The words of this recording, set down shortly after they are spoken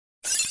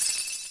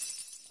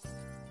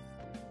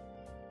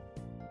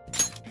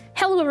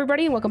Hello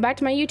everybody and welcome back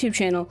to my YouTube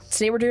channel.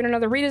 Today we're doing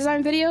another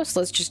redesign video, so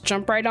let's just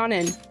jump right on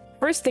in.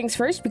 First things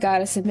first, we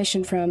got a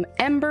submission from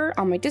Ember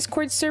on my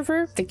Discord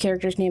server. The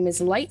character's name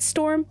is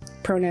Lightstorm,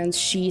 pronouns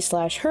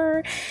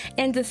she/her,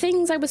 and the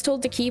things I was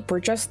told to keep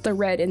were just the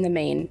red in the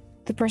main.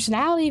 The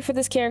personality for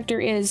this character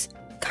is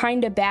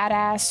kinda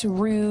badass,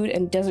 rude,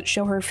 and doesn't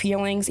show her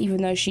feelings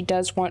even though she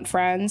does want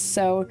friends,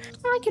 so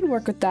I can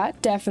work with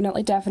that,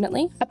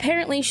 definitely.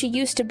 Apparently she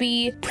used to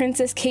be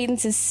Princess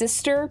Cadence's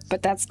sister,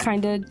 but that's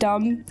kinda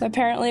dumb,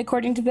 apparently,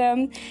 according to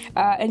them,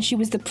 and she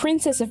was the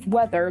Princess of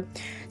Weather,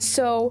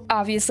 so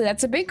obviously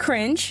that's a big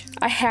cringe.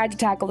 I had to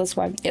tackle this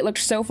one. It looked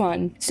so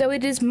fun. So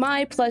it is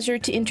my pleasure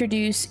to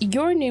introduce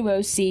your new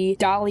OC,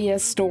 Dahlia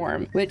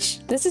Storm, which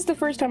this is the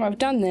first time I've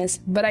done this,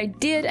 but I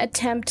did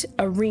attempt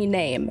a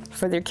rename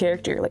for their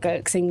character, like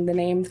a sing the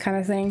name kind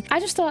of thing.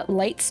 I just thought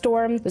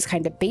Lightstorm was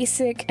kind of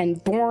basic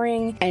and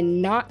boring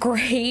and not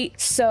great.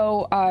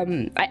 So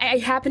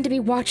I happened to be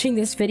watching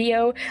this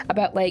video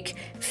about like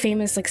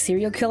famous like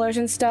serial killers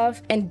and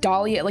stuff, and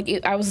Dahlia,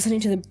 I was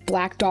listening to the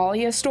Black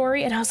Dahlia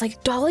story, and I was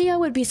like, Dahlia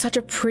would be such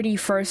a pretty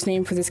first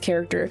name for this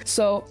character.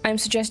 So I'm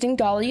suggesting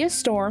Dahlia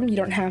Storm. You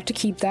don't have to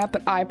keep that,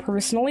 but I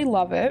personally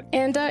love it.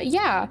 And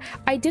yeah,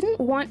 I didn't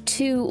want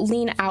to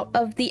lean out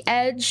of the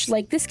edge.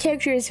 Like, this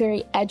character is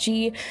very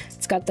edgy.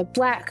 It's got the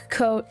black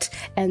coat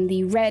and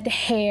the red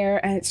hair,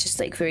 and it's just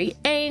like very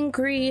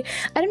angry.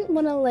 I didn't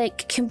want to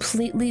like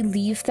completely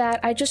leave that.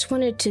 I just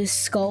wanted to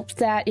sculpt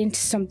that into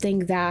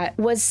something that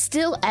was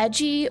still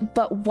edgy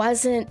but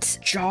wasn't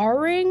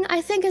jarring,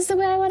 I think is the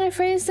way I want to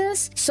phrase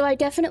this. So I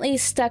definitely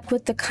stuck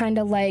with the kind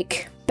of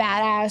like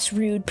badass,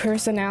 rude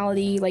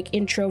personality, like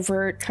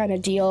introvert kind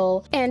of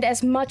deal. And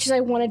as much as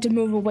I wanted to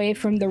move away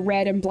from the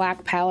red and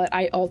black palette,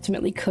 I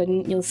ultimately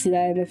couldn't. You'll see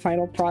that in the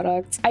final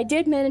product. I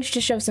did manage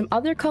to show some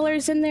other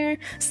colors in there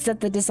so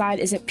that the design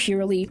isn't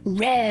purely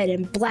red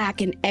and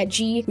black and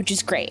edgy, which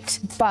is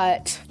great,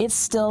 but it's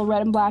still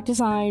red and black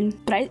design.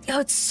 But oh,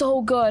 it's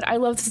so good. I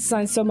love this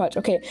design so much.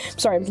 Okay,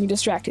 sorry, I'm getting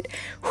distracted.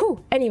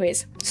 Whew.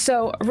 Anyways,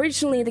 so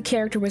originally the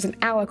character was an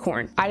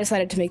alicorn. I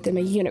decided to make them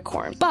a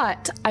unicorn,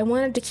 but I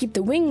wanted to keep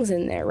the wings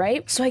in there,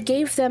 right? So I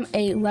gave them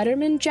a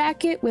Letterman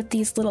jacket with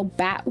these little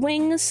bat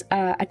wings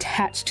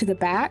attached to the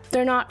back.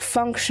 They're not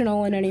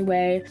functional in any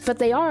way, but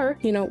they are,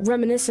 you know,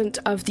 reminiscent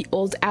of the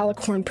old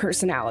alicorn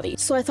personality.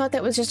 So I thought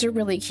that was just a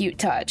really cute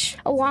touch.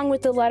 Along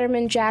with the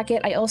Letterman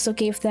jacket, I also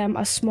gave them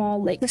a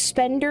small like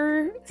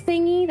suspender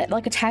thingy that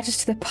like attaches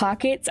to the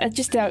pockets. I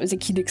just thought it was a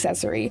cute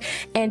accessory,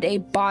 and a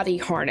body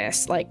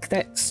harness like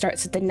that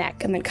starts at the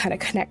neck and then kind of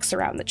connects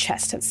around the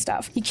chest and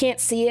stuff. You can't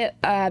see it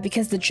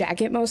because the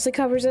jacket mostly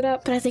covers it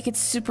up, but I think it's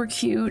super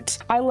cute.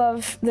 I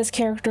love this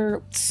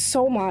character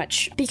so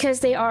much. Because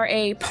they are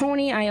a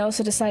pony, I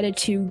also decided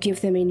to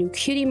give them a new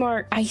cutie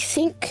mark. I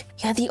think,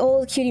 yeah, the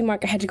old cutie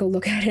mark, I had to go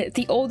look at it.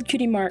 The old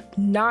cutie mark,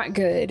 not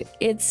good.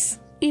 It's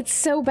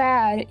so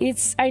bad.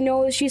 I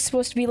know that she's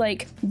supposed to be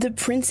like the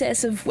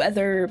Princess of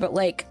Weather, but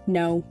like,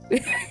 no.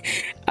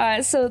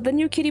 So the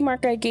new cutie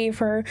mark I gave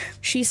her,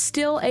 she's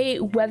still a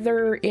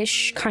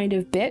weather-ish kind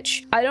of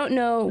bitch. I don't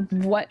know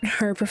what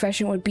her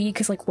profession would be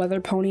because like weather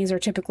ponies are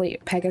typically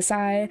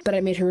Pegasi, but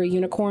I made her a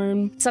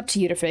unicorn. It's up to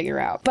you to figure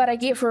out. But I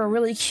gave her a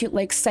really cute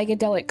like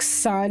psychedelic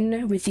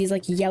sun with these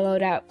like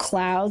yellowed out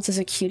clouds as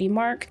a cutie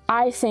mark.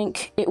 I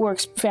think it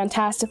works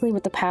fantastically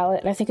with the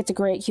palette, and I think it's a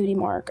great cutie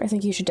mark. I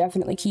think you should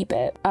definitely keep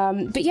it.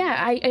 But yeah,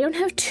 I don't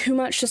have too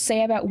much to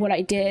say about what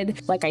I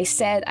did. Like I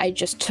said, I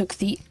just took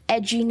the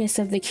edginess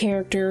of the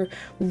character,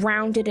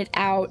 rounded it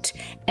out,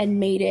 and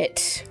made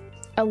it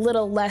a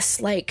little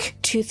less like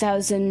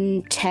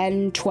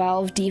 2010-12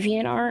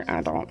 DeviantArt.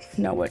 I don't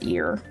know what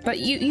year, but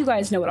you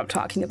guys know what I'm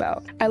talking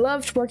about. I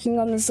loved working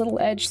on this little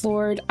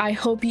edgelord. I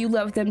hope you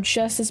love them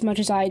just as much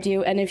as I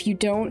do, and if you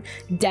don't,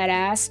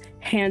 deadass,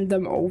 hand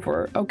them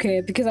over, okay?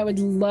 Because I would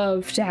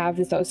love to have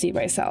this OC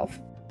myself.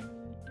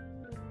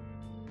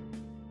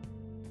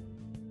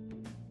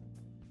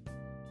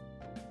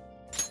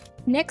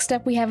 Next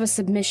up, we have a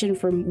submission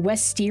from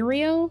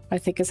Westerio, I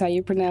think is how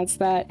you pronounce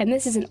that, and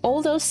this is an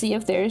old OC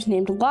of theirs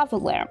named Lava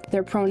Lamp.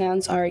 Their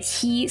pronouns are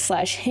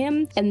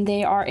he/him, and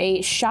they are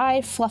a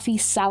shy, fluffy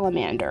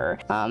salamander.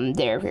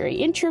 They're very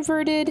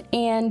introverted,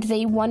 and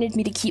they wanted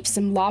me to keep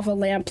some lava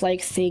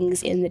lamp-like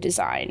things in the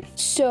design.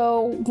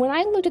 So when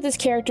I looked at this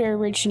character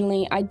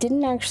originally, I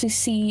didn't actually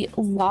see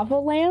lava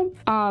lamp.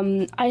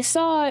 I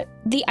saw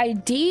the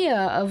idea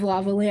of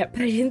lava lamp,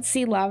 but I didn't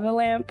see lava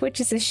lamp,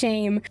 which is a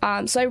shame.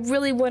 So I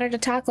really wanted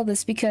to tackle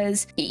this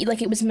because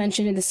like it was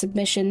mentioned in the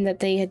submission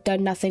that they had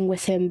done nothing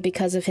with him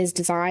because of his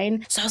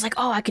design. So I was like,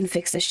 oh, I can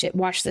fix this shit,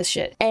 watch this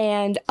shit.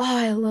 And oh,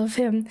 I love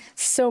him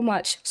so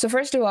much. So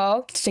first of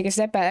all, to take a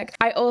step back,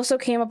 I also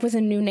came up with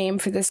a new name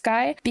for this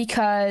guy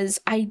because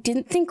I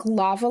didn't think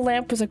Lava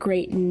Lamp was a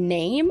great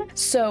name.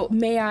 So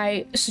may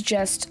I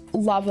suggest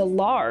Lava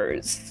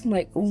Lars?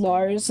 Like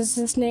Lars is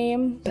his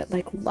name, but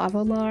like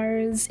Lava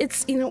Lars.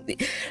 It's, you know,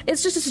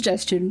 it's just a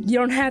suggestion. You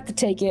don't have to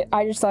take it.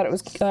 I just thought it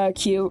was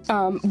cute.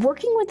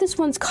 working with this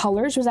one's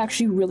colors was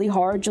actually really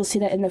hard. You'll see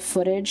that in the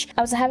footage.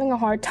 I was having a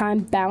hard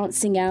time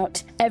balancing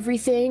out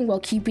everything while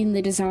keeping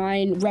the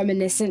design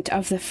reminiscent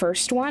of the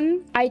first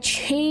one. I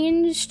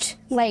changed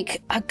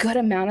like a good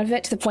amount of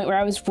it to the point where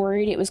I was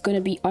worried it was going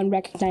to be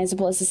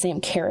unrecognizable as the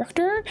same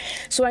character.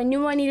 So I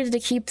knew I needed to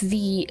keep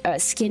the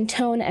skin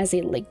tone as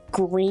a like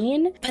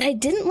green, but I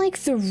didn't like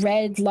the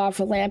red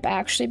lava lamp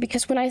actually,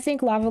 because when I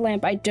think lava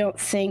lamp, I don't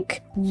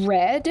think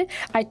red.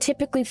 I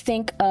typically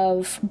think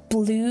of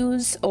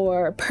blues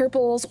or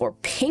purples or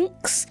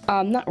pinks,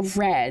 not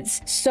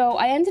reds. So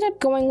I ended up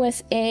going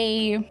with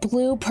a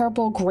blue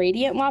purple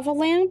gradient lava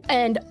lamp,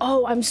 and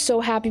oh, I'm so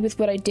happy with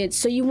what I did.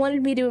 So you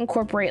wanted me to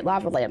incorporate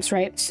lava lamps,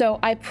 right? So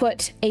I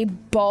put a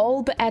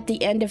bulb at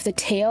the end of the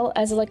tail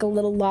as like a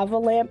little lava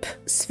lamp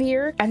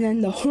sphere, and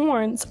then the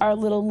horns are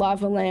little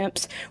lava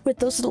lamps with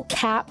those little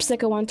caps that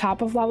go on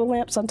top of lava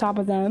lamps on top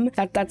of them.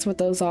 That's what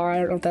those are. I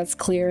don't know if that's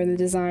clear in the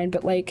design,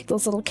 but like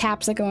those little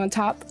caps that go on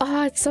top.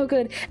 Oh, it's so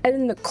good. And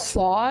then the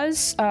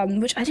claws,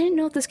 which I didn't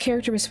know if this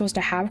character was supposed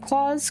to have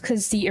claws,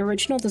 because the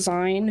original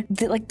design,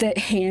 like the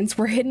hands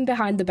were hidden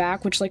behind the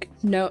back, which like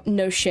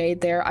no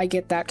shade there. I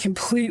get that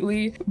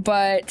completely,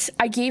 but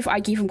I gave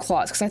him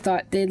claws because I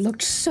thought they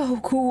looked so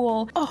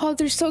cool. Oh,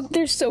 they're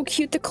so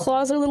cute. The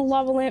claws are little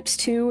lava lamps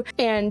too.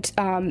 And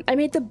I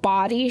made the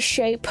body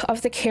shape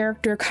of the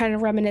character kind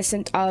of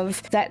reminiscent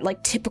of that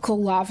like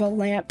typical lava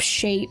lamp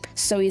shape.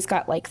 So he's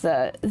got like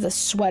the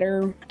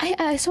sweater.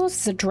 I suppose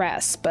it's a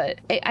dress, but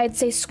I'd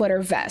say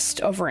sweater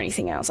vest over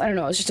anything else. I don't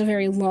know. It's just a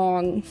very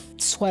long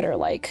sweater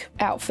like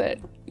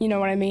outfit. You know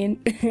what I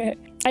mean?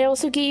 I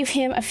also gave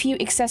him a few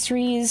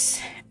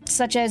accessories,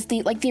 such as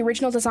the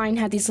original design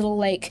had these little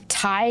like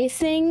tie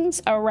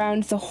things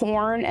around the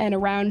horn and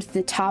around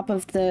the top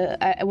of the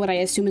what I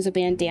assume is a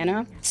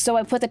bandana. So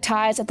I put the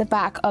ties at the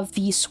back of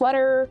the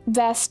sweater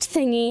vest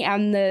thingy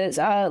and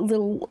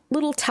the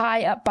little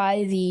tie up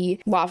by the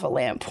lava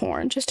lamp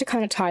horn, just to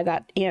kind of tie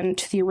that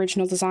into the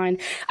original design.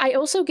 I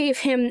also gave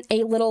him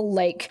a little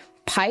like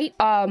pipe,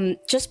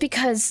 just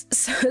because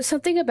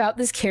something about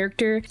this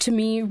character to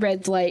me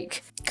read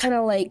like kind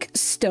of like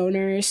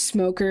stoner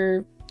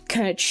smoker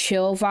kind of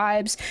chill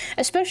vibes,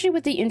 especially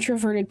with the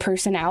introverted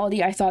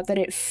personality. I thought that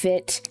it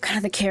fit kind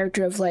of the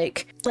character of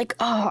like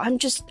oh,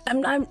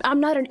 I'm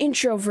not an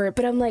introvert,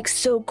 but I'm like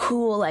so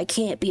cool I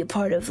can't be a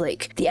part of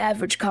like the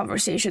average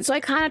conversation. So I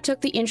kind of took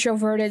the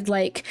introverted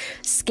like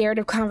scared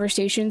of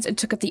conversations and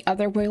took it the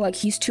other way, like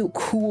he's too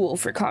cool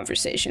for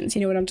conversations.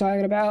 You know what I'm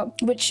talking about?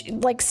 Which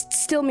like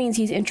still means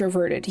he's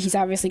introverted. He's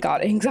obviously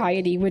got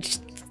anxiety, which,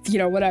 you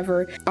know,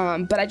 whatever.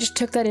 But I just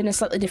took that in a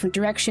slightly different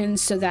direction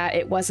so that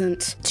it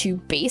wasn't too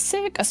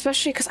basic,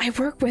 especially because I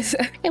work with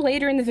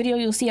later in the video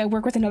you'll see I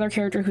work with another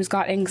character who's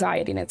got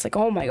anxiety, and it's like,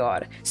 oh my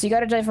god. So you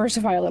gotta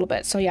diversify a little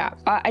bit. So yeah,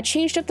 I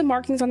changed up the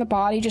markings on the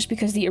body just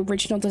because the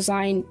original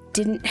design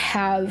didn't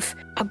have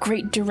a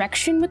great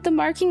direction with the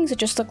markings. It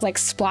just looked like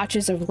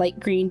splotches of light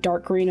green,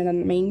 dark green, and then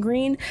the main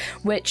green,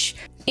 which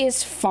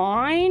is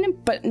fine,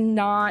 but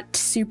not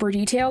super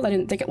detailed. I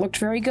didn't think it looked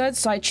very good,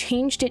 so I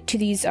changed it to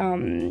these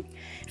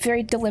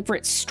very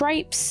deliberate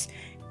stripes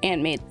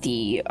and made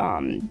the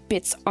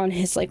bits on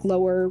his like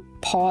lower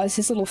paws,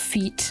 his little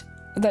feet,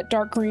 that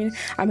dark green.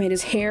 I made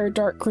his hair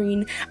dark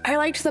green. I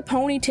liked the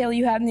ponytail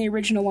you had in the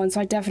original one, so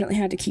I definitely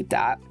had to keep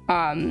that.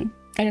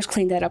 I just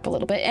cleaned that up a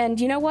little bit, and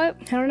you know what?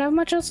 I don't have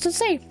much else to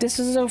say. This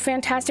is a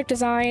fantastic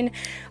design.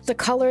 The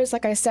colors,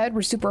 like I said,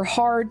 were super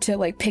hard to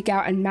like pick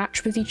out and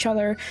match with each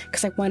other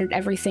because I wanted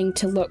everything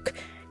to look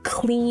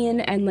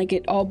clean and like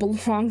it all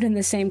belonged in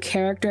the same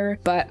character,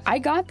 but I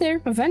got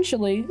there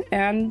eventually,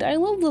 and I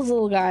love this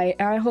little guy,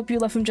 and I hope you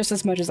love him just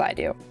as much as I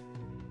do.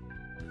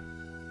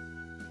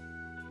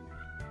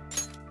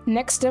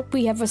 Next up,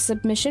 we have a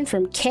submission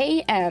from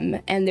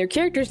KM, and their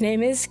character's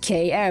name is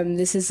KM.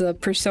 This is a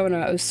persona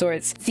of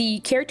sorts.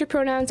 The character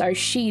pronouns are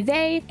she,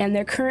 they, and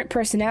their current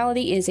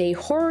personality is a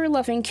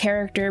horror-loving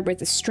character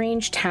with a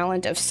strange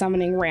talent of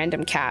summoning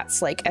random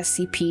cats, like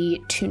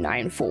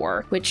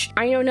SCP-294, which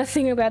I know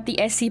nothing about the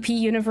SCP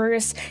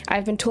universe.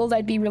 I've been told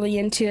I'd be really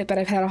into it, but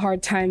I've had a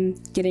hard time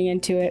getting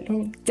into it.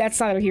 That's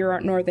neither here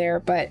nor there,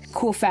 but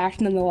cool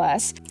fact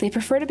nonetheless. They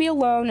prefer to be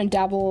alone and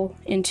dabble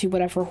into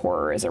whatever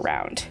horror is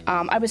around.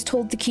 I was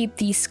told to keep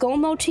the skull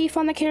motif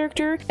on the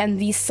character and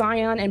the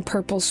cyan and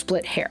purple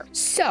split hair.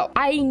 So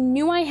I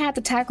knew I had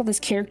to tackle this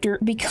character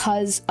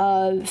because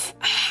of,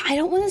 I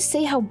don't want to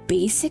say how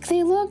basic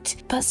they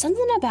looked, but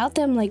something about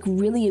them like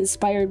really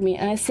inspired me.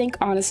 And I think,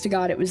 honest to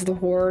God, it was the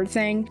horror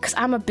thing, because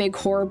I'm a big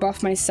horror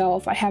buff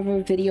myself. I have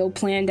a video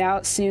planned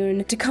out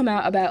soon to come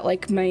out about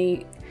like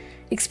my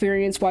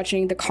experience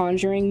watching the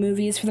Conjuring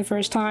movies for the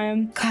first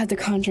time. God, the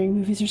Conjuring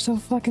movies are so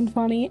fucking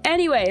funny.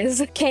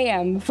 Anyways,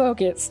 KM,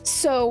 focus.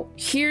 So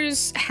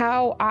here's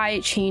how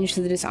I changed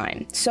the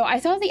design. So I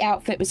thought the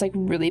outfit was like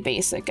really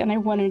basic, and I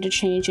wanted to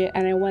change it,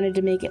 and I wanted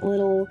to make it a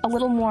little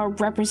more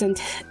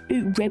representative.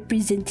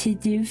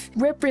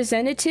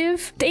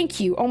 Thank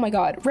you. Oh my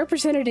god,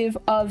 representative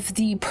of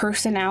the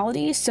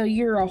personality. So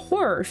you're a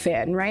horror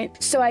fan,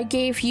 right? So I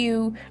gave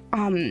you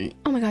oh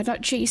my god,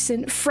 not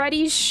Jason,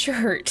 Freddy's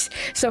shirt.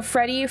 So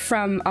Freddy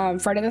from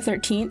Friday the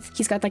 13th,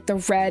 he's got like the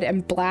red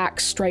and black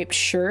striped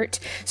shirt.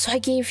 So I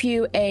gave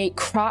you a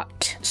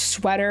cropped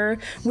sweater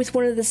with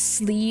one of the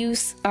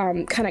sleeves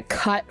kind of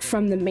cut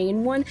from the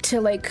main one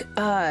to like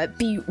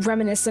be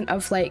reminiscent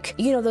of like,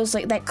 you know, those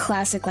like that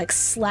classic like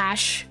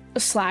slasher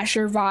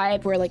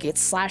vibe where like it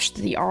slashed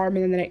the arm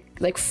and then it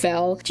like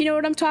fell. Do you know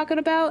what I'm talking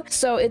about?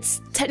 So it's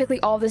technically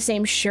all the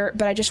same shirt,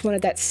 but I just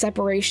wanted that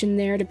separation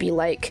there to be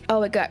like,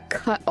 oh, it got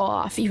cut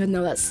off, even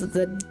though that's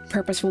the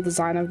purposeful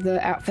design of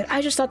the outfit.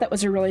 I just thought that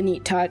was a really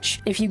neat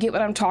touch. If you get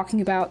what I'm talking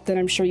about, then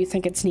I'm sure you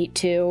think it's neat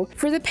too.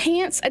 For the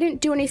pants, I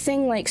didn't do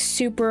anything like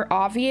super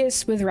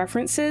obvious with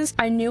references.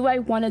 I knew I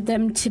wanted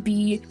them to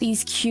be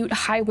these cute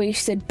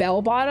high-waisted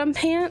bell-bottom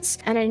pants,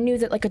 and I knew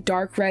that like a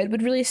dark red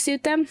would really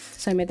suit them,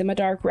 so I made them a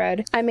dark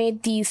red. I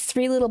made these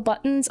 3 little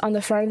buttons on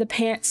the front of the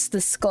pants, the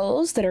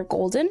skulls that are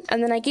golden,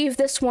 and then I gave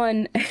this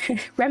one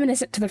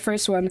reminiscent to the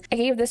first one, I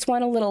gave this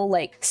one a little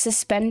like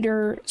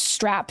suspender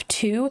strap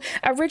too.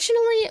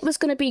 Originally it was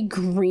gonna be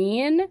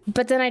green,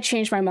 but then I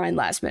changed my mind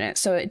last minute,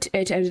 so it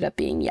ended up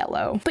being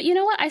yellow. But you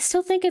know what, I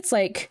still think it's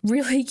like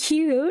really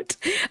cute.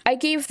 I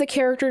gave the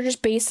character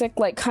just basic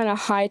like kind of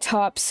high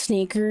top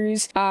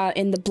sneakers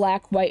in the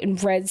black, white,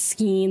 and red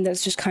scheme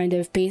that's just kind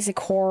of basic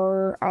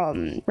horror,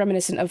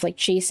 reminiscent of like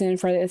Jason,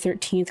 Friday the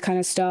 13th kind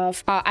of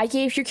stuff. I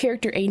gave your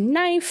character a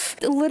knife.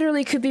 It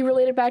literally could be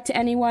related back to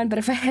anyone, but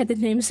if I had to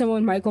name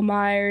someone, Michael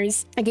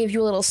Myers. I gave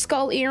you a little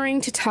skull earring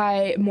to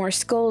tie more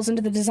skulls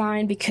into the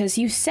design because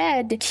you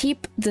said to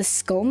keep the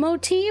skull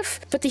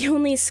motif, but the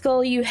only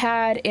skull you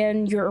had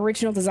in your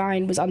original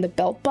design was on the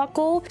belt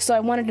buckle, so I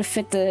wanted to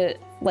fit the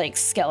like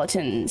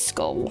skeleton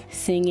skull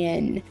thing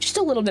in just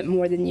a little bit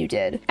more than you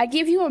did. I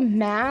gave you a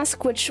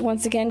mask, which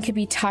once again could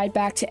be tied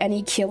back to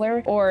any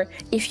killer, or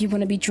if you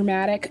want to be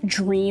dramatic,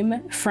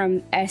 Dream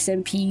from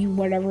SMP,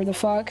 whatever the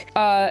fuck.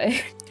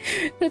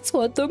 That's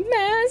what the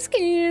mask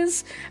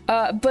is.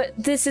 But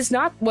this is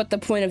not what the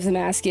point of the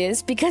mask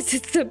is, because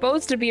it's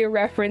supposed to be a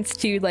reference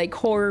to like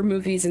horror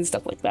movies and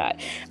stuff like that.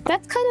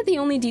 That's kind of the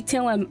only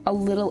detail I'm a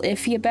little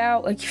iffy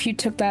about. Like if you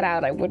took that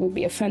out, I wouldn't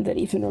be offended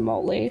even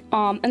remotely.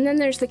 And then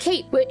there's the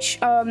cape, which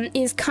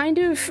is kind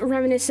of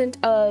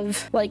reminiscent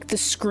of like the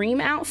Scream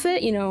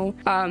outfit, you know.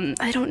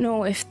 I don't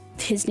know if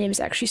his name is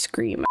actually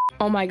Scream.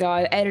 Oh my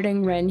god,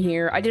 editing Ren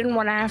here. I didn't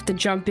want to have to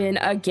jump in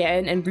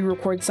again and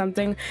re-record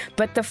something,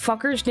 but the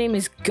fucker's name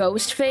is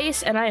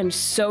Ghostface, and I am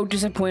so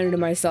disappointed in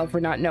myself for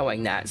not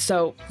knowing that.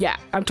 So yeah,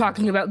 I'm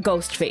talking about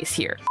Ghostface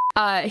here.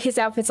 His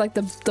outfit's like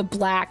the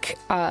black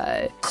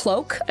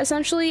cloak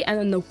essentially, and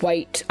then the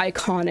white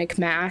iconic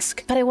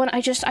mask. But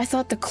I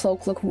thought the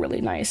cloak looked really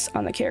nice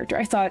on the character.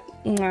 I thought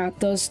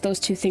those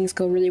two things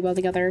go really well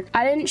together.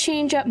 I didn't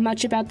change up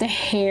much about the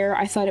hair.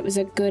 I thought it was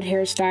a good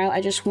hairstyle.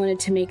 I just wanted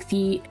to make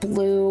the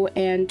blue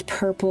and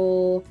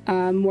purple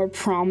more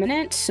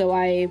prominent, so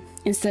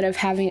instead of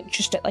having it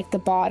just at like the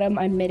bottom,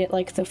 I made it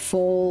like the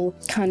full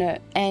kind of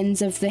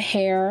ends of the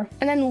hair.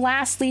 And then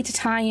lastly, to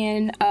tie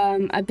in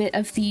a bit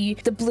of the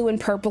blue and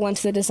purple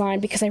into the design,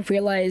 because I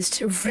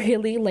realized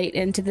really late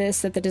into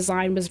this that the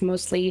design was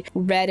mostly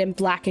red and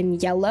black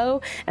and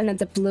yellow, and that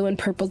the blue and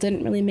purple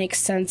didn't really make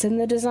sense in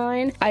the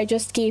design. I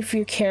just gave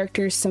your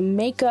characters some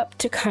makeup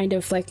to kind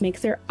of like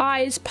make their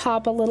eyes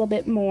pop a little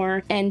bit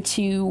more, and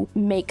to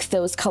make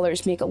those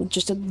colors make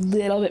just a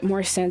little bit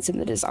more sense in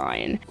the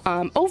design.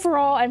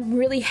 Overall, I'm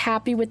really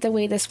happy with the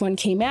way this one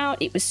came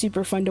out. It was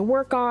super fun to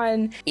work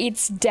on.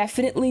 It's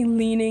definitely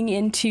leaning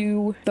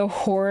into the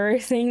horror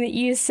thing that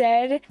you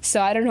said,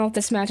 so I don't know if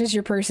this matches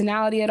your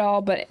personality at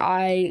all, but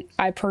I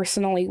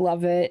personally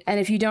love it. And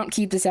if you don't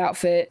keep this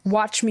outfit,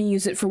 watch me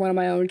use it for one of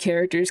my own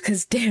characters,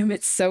 because damn,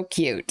 it's so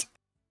cute.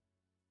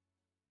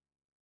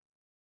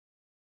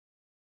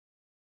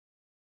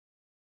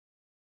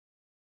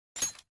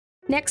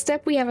 Next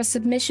up, we have a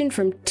submission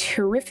from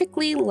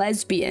Terrifically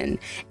Lesbian,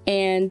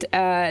 and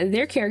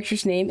their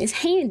character's name is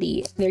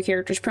Handy. Their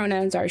character's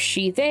pronouns are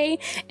she, they,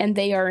 and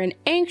they are an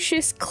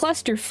anxious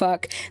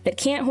clusterfuck that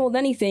can't hold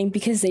anything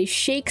because they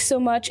shake so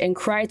much and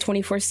cry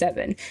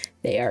 24/7.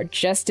 They are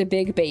just a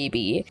big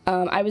baby.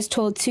 I was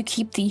told to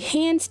keep the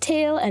hand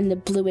tail and the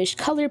bluish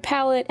color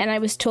palette, and I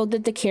was told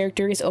that the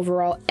character is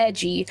overall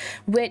edgy,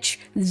 which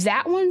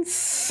that one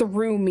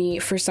threw me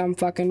for some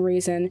fucking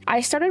reason. I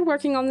started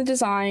working on the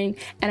design,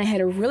 and I had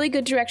a really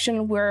good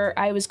direction where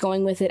I was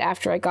going with it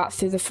after I got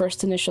through the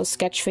first initial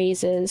sketch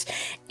phases,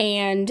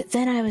 and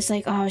then I was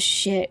like, oh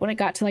shit, when I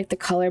got to like the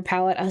color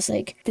palette, I was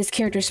like, this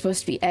character's supposed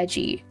to be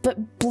edgy,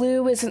 but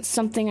blue isn't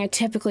something I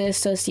typically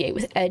associate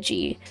with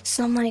edgy,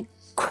 so I'm like,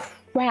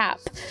 crap.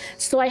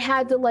 So I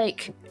had to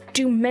like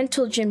do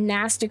mental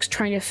gymnastics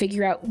trying to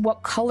figure out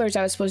what colors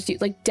I was supposed to do.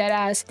 Like, dead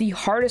ass, the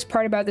hardest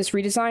part about this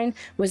redesign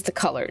was the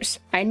colors.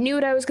 I knew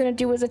what I was going to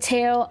do with the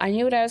tail, I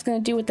knew what I was going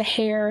to do with the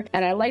hair,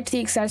 and I liked the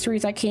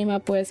accessories I came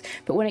up with,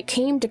 but when it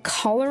came to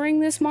coloring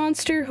this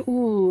monster,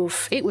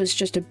 oof, it was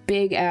just a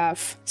big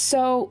F.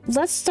 So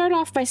let's start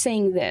off by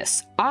saying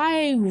this.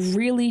 I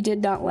really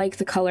did not like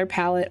the color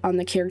palette on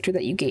the character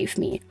that you gave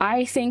me.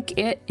 I think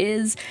it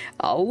is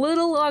a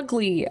little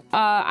ugly.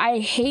 I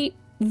hate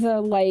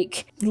the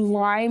like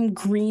lime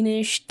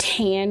greenish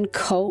tan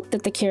coat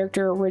that the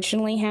character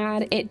originally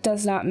had. It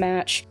does not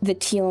match the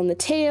teal on the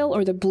tail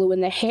or the blue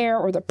in the hair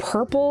or the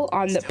purple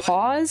on the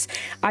paws.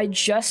 I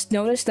just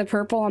noticed the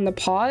purple on the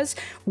paws.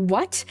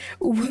 What?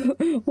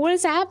 What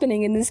is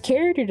happening in this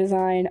character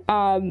design?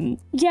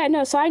 Yeah,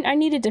 no, so I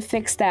needed to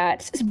fix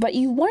that, but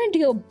you wanted to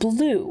go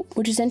blue,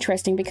 which is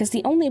interesting because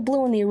the only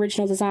blue in the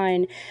original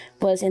design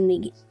was in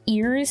the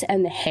ears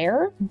and the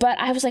hair, but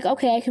I was like,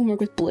 okay, I can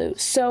work with blue.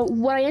 So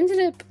what I ended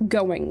up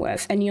going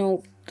with, and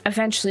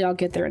eventually I'll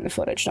get there in the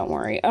footage, don't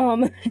worry.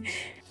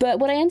 But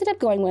what I ended up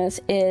going with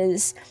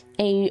is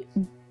a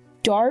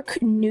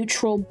dark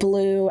neutral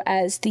blue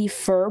as the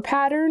fur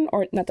pattern,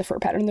 or not the fur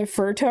pattern, the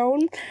fur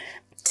tone,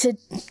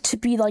 to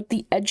be like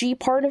the edgy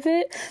part of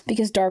it,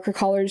 because darker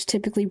colors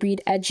typically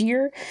read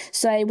edgier.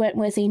 So I went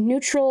with a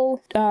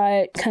neutral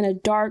kind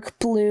of dark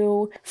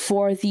blue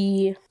for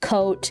the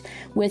coat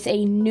with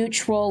a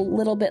neutral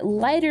little bit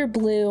lighter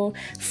blue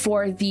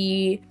for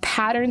the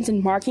patterns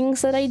and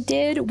markings that I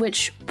did,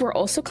 which were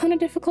also kind of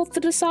difficult to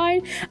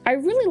decide. I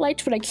really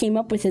liked what I came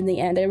up with in the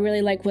end. I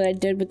really like what I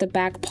did with the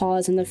back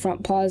paws and the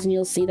front paws, and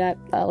you'll see that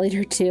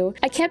later too.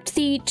 I kept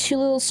the two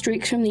little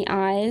streaks from the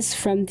eyes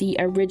from the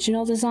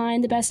original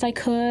design the best I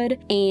could,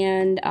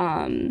 and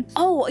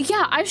oh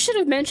yeah, I should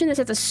have mentioned this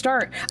at the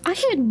start. I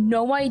had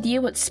no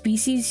idea what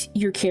species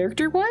your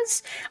character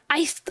was.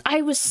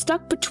 I was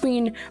stuck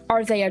between,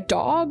 are they a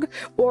dog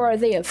or are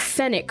they a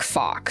fennec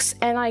fox,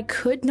 and I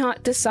could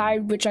not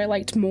decide which I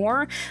liked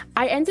more.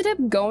 I ended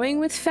up going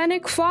with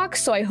fennec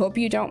fox, so I hope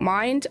you don't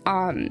mind.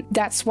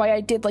 That's why I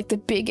did like the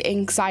big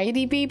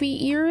anxiety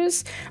baby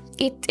ears.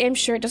 I'm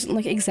sure it doesn't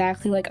look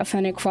exactly like a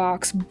fennec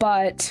fox,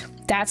 but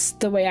that's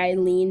the way I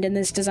leaned in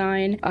this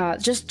design.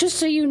 Just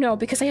so you know,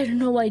 because I had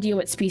no idea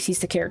what species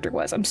the character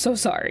was. I'm so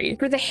sorry.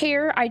 For the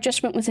hair, I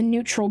just went with a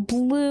neutral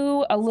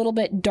blue, a little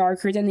bit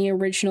darker than the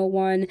original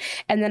one,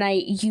 and then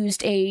I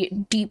used a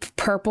deep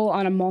purple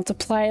on a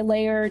multiply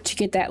layer to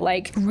get that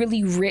like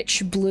really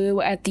rich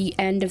blue at the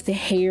end of the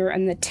hair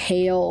and the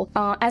tail.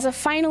 As a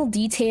final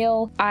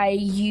detail, I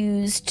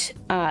used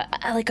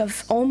like a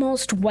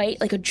almost white,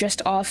 like a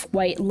just off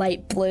white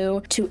light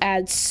blue to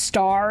add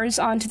stars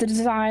onto the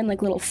design,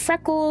 like little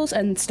freckles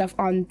and stuff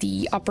on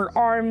the upper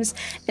arms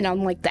and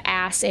on like the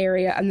ass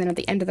area, and then at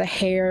the end of the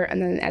hair,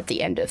 and then at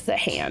the end of the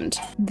hand.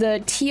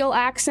 The teal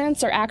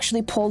accents are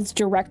actually pulled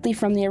directly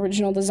from the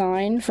original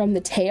design from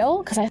the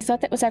tail, because I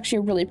thought that was actually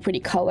a really pretty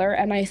color,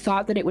 and I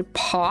thought that it would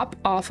pop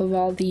off of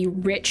all the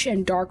rich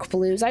and dark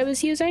blues I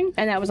was using,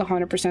 and that was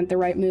 100% the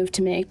right move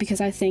to make, because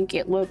I think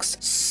it looks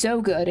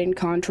so good in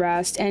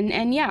contrast.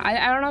 And yeah,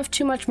 I don't have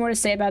too much more to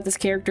say about this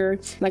character.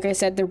 Like I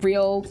said, the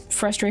real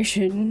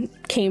frustration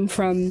came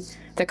from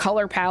the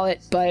color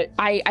palette, but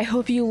I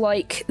hope you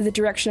like the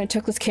direction I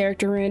took this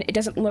character in. It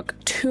doesn't look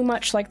too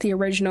much like the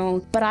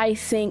original, but I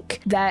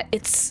think that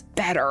it's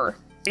better.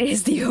 It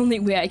is the only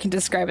way I can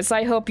describe it, so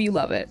I hope you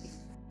love it.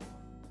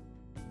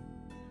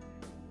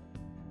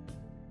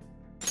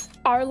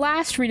 Our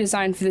last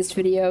redesign for this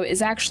video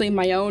is actually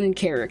my own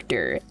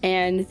character,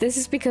 and this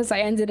is because I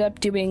ended up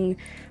doing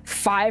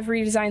 5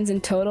 redesigns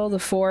in total, the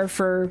 4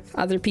 for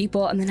other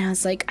people, and then I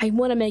was like, I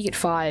want to make it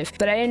 5,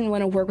 but I didn't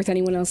want to work with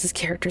anyone else's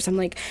characters. I'm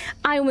like,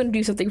 I want to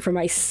do something for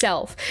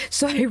myself,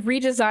 so I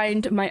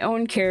redesigned my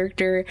own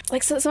character.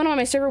 Like, so someone on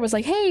my server was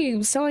like, hey,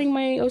 I'm selling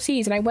my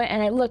OCs, and I went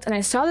and I looked, and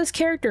I saw this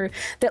character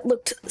that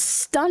looked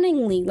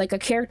stunningly like a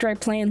character I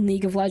play in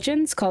League of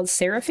Legends called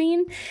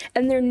Seraphine,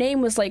 and their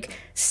name was like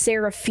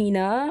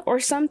Seraphina or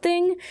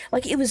something.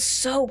 Like, it was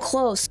so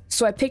close.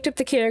 So I picked up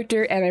the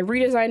character and I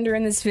redesigned her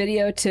in this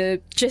video to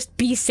just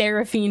be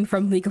Seraphine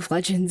from League of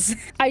Legends.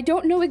 I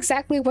don't know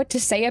exactly what to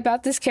say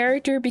about this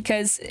character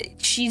because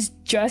she's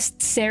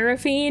just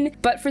Seraphine,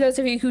 but for those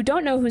of you who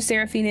don't know who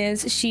Seraphine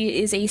is,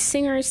 she is a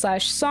singer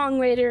slash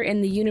songwriter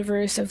in the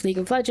universe of League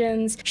of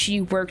Legends.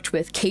 She worked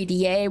with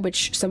KDA,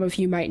 which some of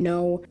you might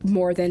know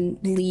more than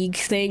League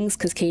things,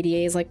 because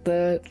KDA is like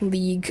the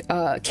League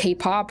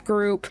K-pop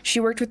group. She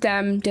worked with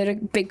them, did a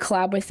big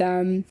collab with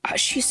them.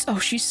 She's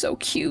so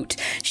cute.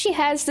 She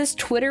has this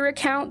Twitter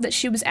account that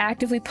she was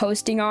actively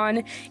posting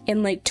on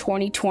in like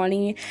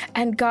 2020,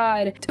 and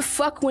god,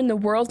 fuck, when the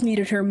world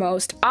needed her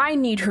most, I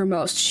need her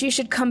most. She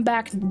should come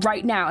back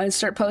right now and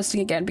start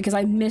posting again because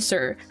I miss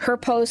her. Her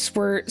posts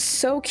were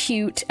so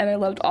cute and I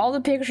loved all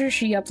the pictures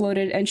she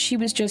uploaded, and she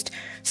was just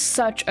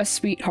such a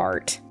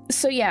sweetheart.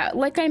 So yeah,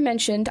 like I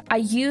mentioned, I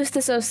used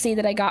this OC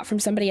that I got from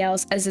somebody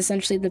else as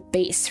essentially the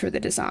base for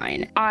the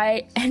design.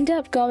 I end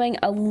up going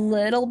a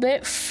little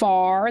bit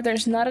far.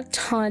 There's not a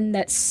ton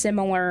that's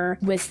similar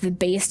with the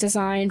base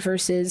design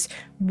versus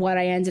what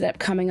I ended up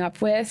coming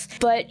up with.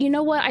 But you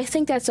know what? I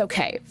think that's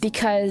okay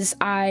because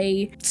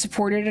I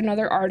supported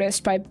another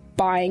artist by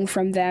buying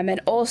from them, and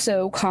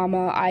also,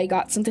 I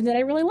got something that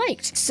I really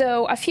liked.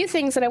 So a few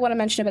things that I want to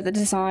mention about the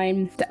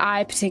design that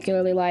I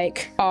particularly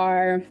like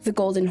are the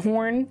golden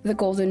horn, the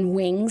golden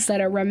wings that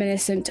are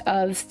reminiscent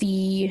of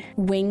the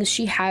wings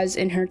she has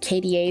in her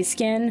KDA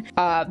skin.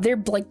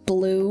 They're like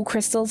blue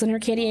crystals in her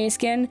KDA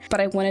skin,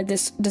 but I wanted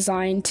this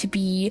design to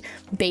be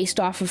based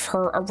off of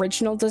her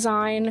original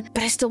design,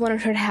 but I still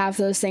wanted her to have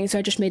those things, so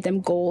I just made them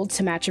gold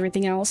to match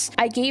everything else.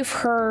 I gave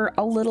her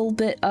a little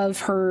bit of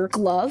her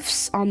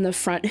gloves on the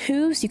front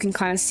hooves. You can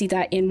kind of see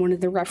that in one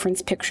of the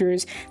reference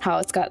pictures, how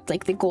it's got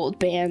like the gold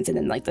bands and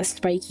then like the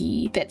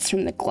spiky bits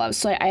from the gloves.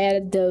 So I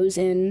added those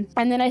in.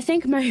 And then I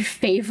think my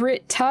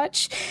favorite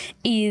touch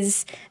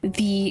is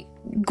the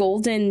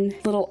golden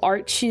little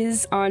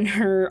arches on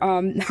her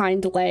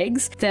hind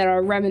legs that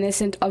are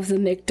reminiscent of the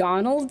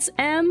McDonald's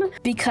M,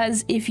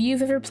 because if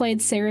you've ever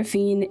played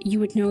Seraphine, you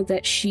would know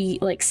that she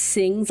like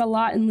sings a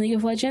lot in League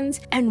of Legends,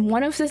 and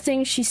one of the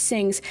things she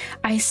sings,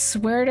 I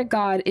swear to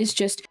God, is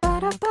just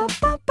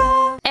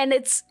and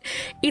it's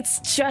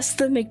just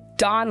the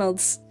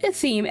McDonald's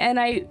theme, and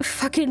I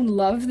fucking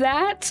love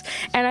that,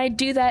 and I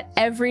do that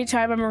every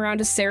time I'm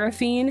around a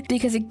Seraphine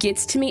because it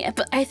gets to me.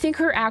 But I think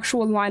her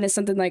actual line is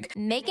something like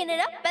making it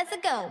up as I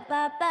go.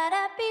 Ba, ba,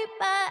 da, beep,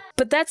 ba.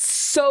 But that's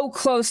so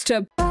close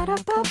to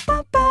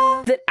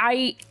that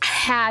I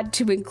had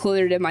to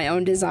include it in my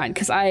own design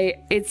because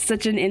it's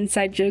such an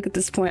inside joke at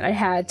this point. I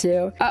had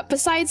to.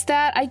 Besides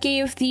that, I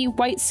gave the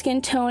white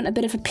skin tone a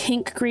bit of a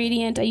pink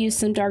gradient. I used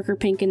some darker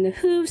pink in the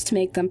hooves to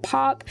make them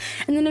pop.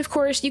 And then of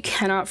course you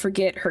cannot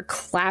forget her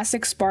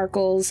classic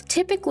sparkles.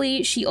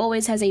 Typically she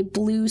always has a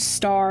blue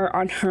star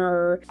on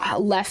her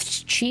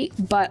left cheek,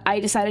 but I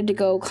decided to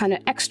go kind of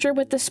extra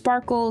with the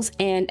sparkles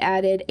and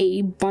added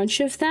a bunch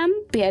of them.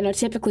 But yeah, no,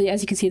 typically,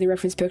 as you can see in the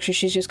reference picture,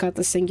 she's just got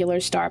the singular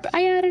star, but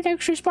I added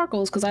extra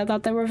sparkles because I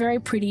thought they were very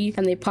pretty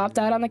and they popped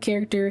out on the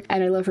character,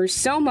 and I love her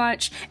so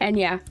much. And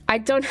yeah, I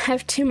don't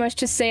have too much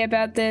to say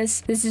about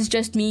this. This is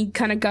just me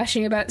kind of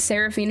gushing about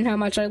Seraphine and how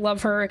much I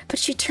love her, but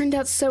she turned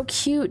out so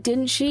cute,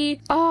 didn't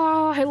she?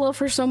 Oh, I love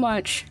her so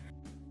much.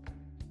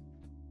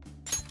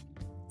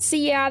 So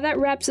yeah, that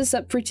wraps us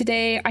up for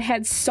today. I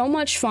had so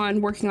much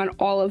fun working on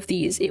all of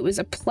these. It was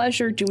a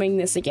pleasure doing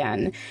this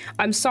again.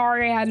 I'm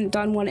sorry I hadn't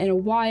done one in a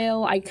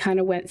while. I kind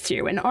of went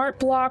through an art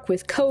block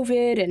with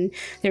COVID, and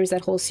there was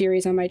that whole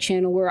series on my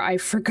channel where I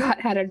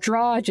forgot how to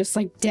draw, just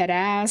like dead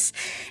ass.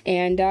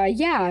 And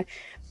yeah.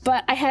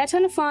 But I had a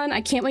ton of fun.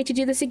 I can't wait to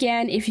do this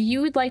again. If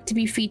you would like to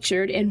be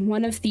featured in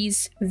one of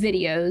these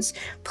videos,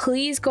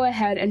 please go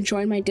ahead and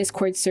join my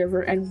Discord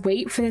server and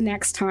wait for the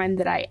next time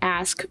that I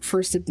ask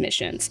for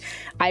submissions.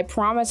 I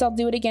promise I'll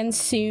do it again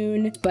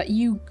soon, but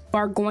you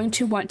are going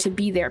to want to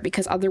be there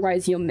because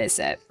otherwise you'll miss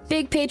it.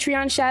 Big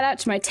Patreon shout out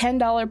to my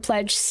 $10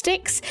 pledge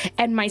Sticks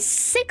and my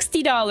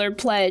 $60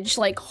 pledge.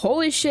 Like,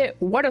 holy shit,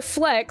 what a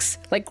flex.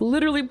 Like,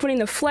 literally putting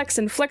the flex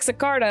in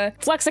Flexicarta.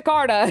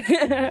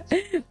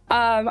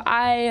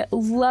 I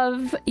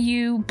love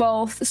you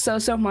both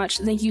so much.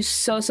 Thank you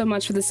so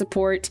much for the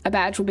support. A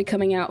badge will be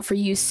coming out for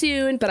you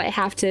soon, but I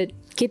have to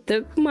get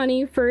the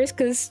money first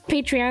because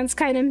Patreon's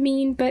kind of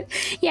mean. But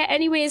yeah,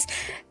 anyways,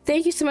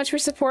 thank you so much for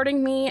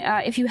supporting me.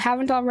 If you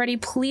haven't already,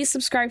 please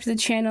subscribe to the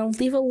channel,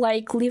 leave a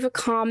like, leave a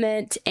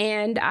comment,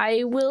 and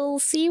I will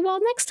see you all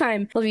next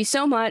time. Love you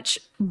so much.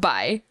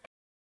 Bye.